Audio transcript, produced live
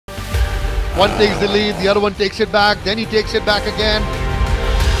One takes the lead, the other one takes it back, then he takes it back again.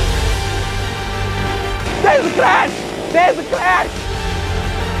 There's a crash! There's a crash!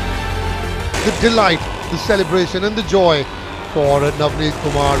 The delight, the celebration and the joy for Navneet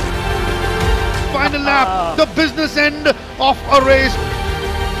Kumar. Final lap, the business end of a race.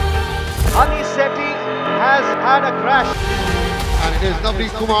 Anisetti has had a crash. And it is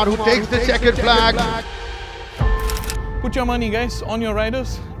Navneet Kumar who takes the checkered flag. Put your money, guys, on your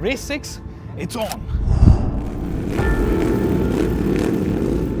riders. Race 6, it's on.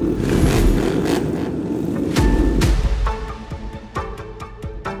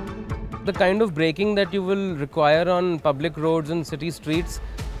 The kind of braking that you will require on public roads and city streets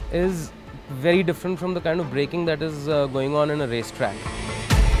is very different from the kind of braking that is going on in a racetrack.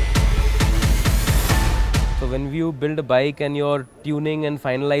 So when you build a bike and you're tuning and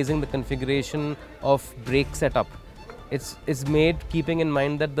finalizing the configuration of brake setup, it's made keeping in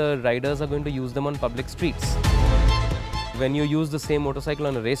mind that the riders are going to use them on public streets. When you use the same motorcycle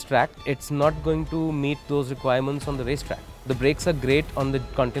on a racetrack, it's not going to meet those requirements on the racetrack. The brakes are great on the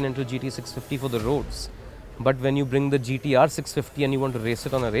Continental GT 650 for the roads, but when you bring the GTR 650 and you want to race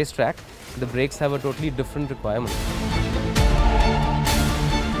it on a racetrack, the brakes have a totally different requirement.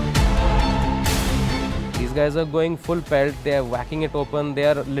 These guys are going full pelt, they are whacking it open, they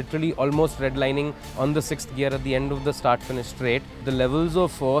are literally almost redlining on the 6th gear at the end of the start-finish straight. The levels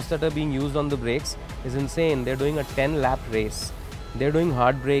of force that are being used on the brakes is insane. They're doing a 10-lap race. They're doing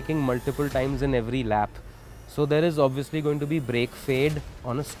hard braking multiple times in every lap. So there is obviously going to be brake fade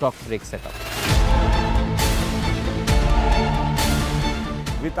on a stock brake setup.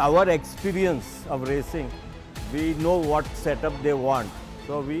 With our experience of racing, we know what setup they want.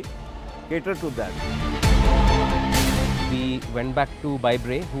 So we cater to that. We went back to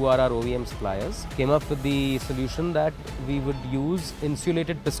Bybre, who are our OEM suppliers, came up with the solution that we would use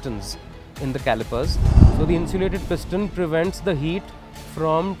insulated pistons in the calipers. So the insulated piston prevents the heat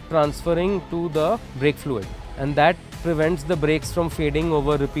from transferring to the brake fluid, and that prevents the brakes from fading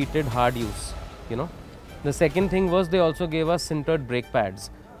over repeated hard use, The second thing was they also gave us sintered brake pads.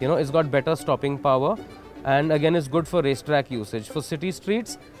 It's got better stopping power, and again it's good for racetrack usage. For city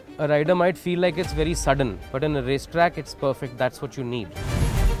streets, a rider might feel like it's very sudden, but in a racetrack it's perfect. That's what you need.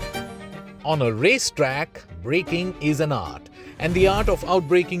 On a racetrack, braking is an art, and the art of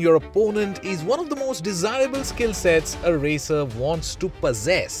outbraking your opponent is one of the most desirable skill sets a racer wants to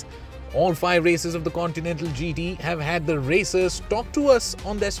possess. All 5 races of the Continental GT have had the racers talk to us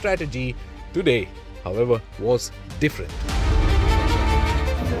on their strategy. Today, however, was different.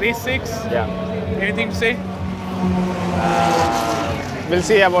 Race 6? Yeah. Anything to say? We'll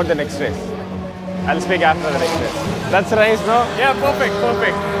see about the next race. I'll speak after the next race. That's the race, no? Yeah, perfect,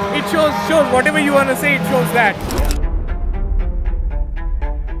 perfect. It shows whatever you want to say, it shows that.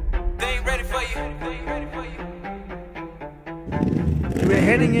 We're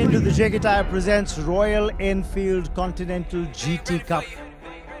heading into the JK Tyre Presents Royal Enfield Continental GT Cup.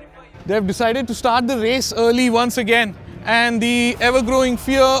 They've decided to start the race early once again, and the ever-growing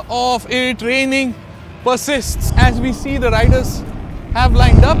fear of it raining persists. As we see, the riders have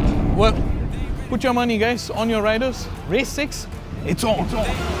lined up. Well, put your money, guys, on your riders. Race 6, it's on.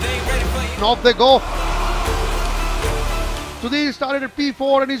 And off they go. Sudhir started at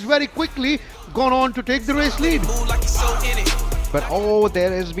P4 and he's very quickly gone on to take the race lead. But oh,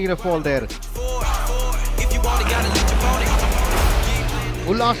 there has been a fall there.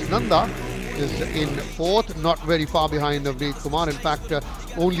 Ullas Nanda is in 4th, not very far behind Navneet Kumar. In fact,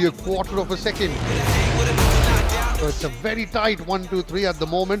 only a quarter of a second. So it's a very tight 1, 2, 3 at the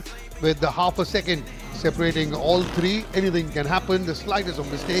moment, with the half a second separating all 3. Anything can happen. The slightest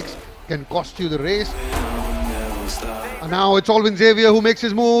of mistakes can cost you the race. And now it's Alvin Xavier who makes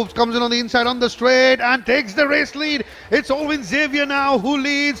his moves, comes in on the inside on the straight and takes the race lead. It's Alvin Xavier now who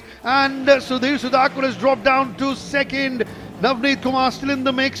leads, and Sudhir Sudhakar has dropped down to 2nd. Navneet Kumar still in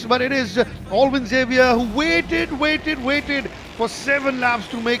the mix, but it is Alvin Xavier who waited for 7 laps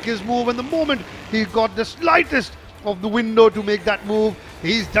to make his move, and the moment he got the slightest of the window to make that move,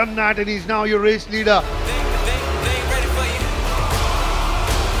 he's done that and he's now your race leader.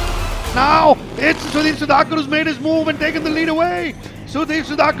 Now it's Sudhir Sudhakar who's made his move and taken the lead away. Sudhir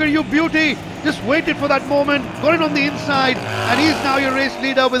Sudhakar, you beauty, just waited for that moment, got it on the inside, and he's now your race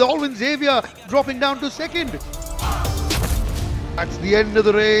leader with Alvin Xavier dropping down to 2nd. That's the end of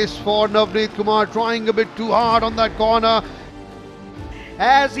the race for Navneet Kumar, trying a bit too hard on that corner.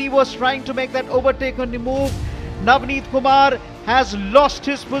 As he was trying to make that overtake on the move, Navneet Kumar has lost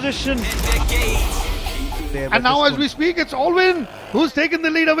his position. there. And now as we speak, it's Alvin who's taken the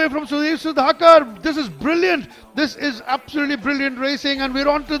lead away from Sudhir Sudhakar. This is brilliant. This is absolutely brilliant racing, and we're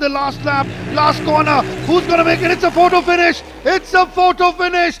on to the last lap, last corner. Who's going to make it? It's a photo finish. It's a photo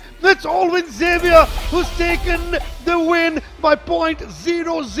finish. It's Alvin Xavier who's taken the win by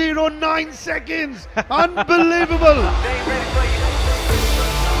 0.009 seconds. Unbelievable.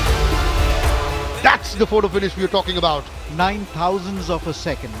 That's the photo finish we were talking about. 9,000ths of a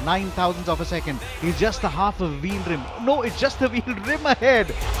second. 9,000ths of a second. It's just a half a wheel rim. No, it's just the wheel rim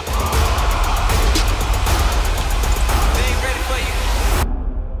ahead.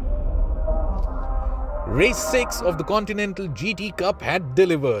 Race 6 of the Continental GT Cup had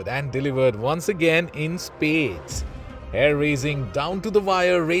delivered, and delivered once again in spades. Hair-raising,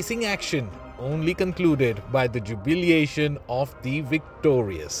 down-to-the-wire racing action only concluded by the jubilation of the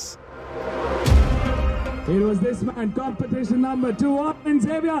victorious. It was this man, competition number 2, Alvin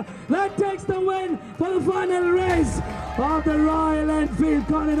Xavier, that takes the win for the final race of the Royal Enfield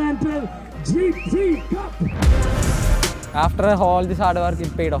Continental GT Cup. After all this hard work,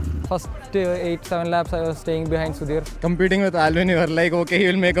 it paid off. First 8-7 laps, I was staying behind Sudhir. Competing with Alvin, you were like, okay, he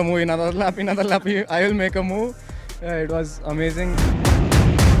will make a move, another lap, I will make a move. It was amazing.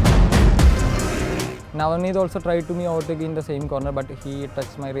 Navneet also tried to me overtake in the same corner, but he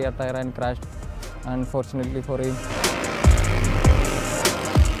touched my rear tire and crashed, unfortunately for him.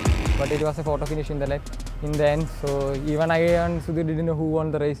 But it was a photo finish in the end, so even I and Sudhir didn't know who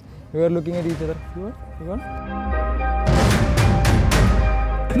won the race. We were looking at each other. You won?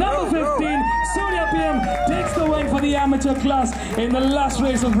 Number 15, Surya PM takes the win for the amateur class in the last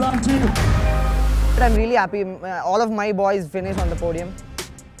race of round 2. I'm really happy. All of my boys finished on the podium.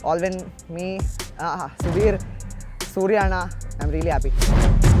 Alvin, me, Sudhir, Surya, I'm really happy.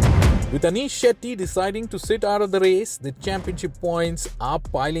 With Anish Shetty deciding to sit out of the race, the championship points are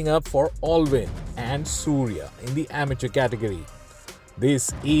piling up for Alvin and Surya in the amateur category.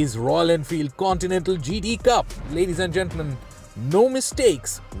 This is Royal Enfield Continental GT Cup. Ladies and gentlemen, no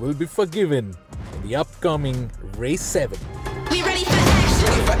mistakes will be forgiven in the upcoming Race 7. We ready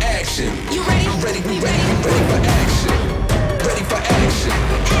for action.